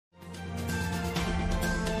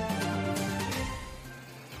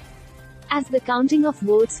As the counting of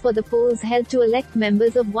votes for the polls held to elect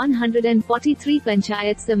members of 143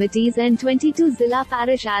 panchayat committees and 22 zila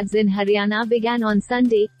parishads in Haryana began on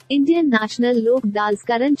Sunday, Indian National Lok Dal's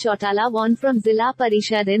Karan Chautala won from Zila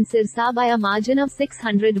Parishad in Sirsa by a margin of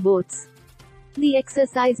 600 votes. The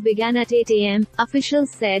exercise began at 8 am,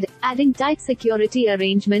 officials said, adding tight security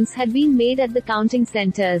arrangements had been made at the counting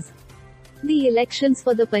centers. The elections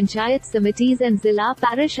for the panchayat committees and zila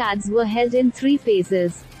parishads were held in 3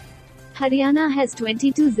 phases. Haryana has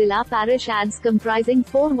 22 zila parishads comprising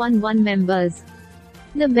 411 members.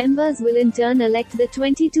 The members will in turn elect the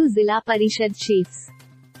 22 zila parishad chiefs.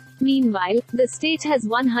 Meanwhile, the state has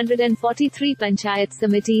 143 panchayat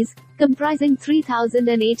committees, comprising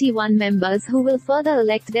 3,081 members who will further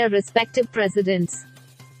elect their respective presidents.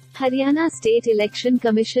 Haryana State Election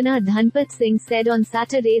Commissioner Dhanpat Singh said on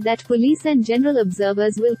Saturday that police and general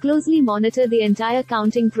observers will closely monitor the entire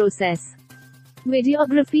counting process.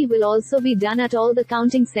 Videography will also be done at all the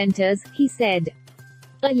counting centers, he said.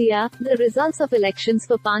 Earlier, the results of elections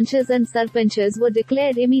for panchas and sarpanchas were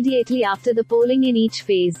declared immediately after the polling in each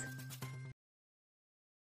phase.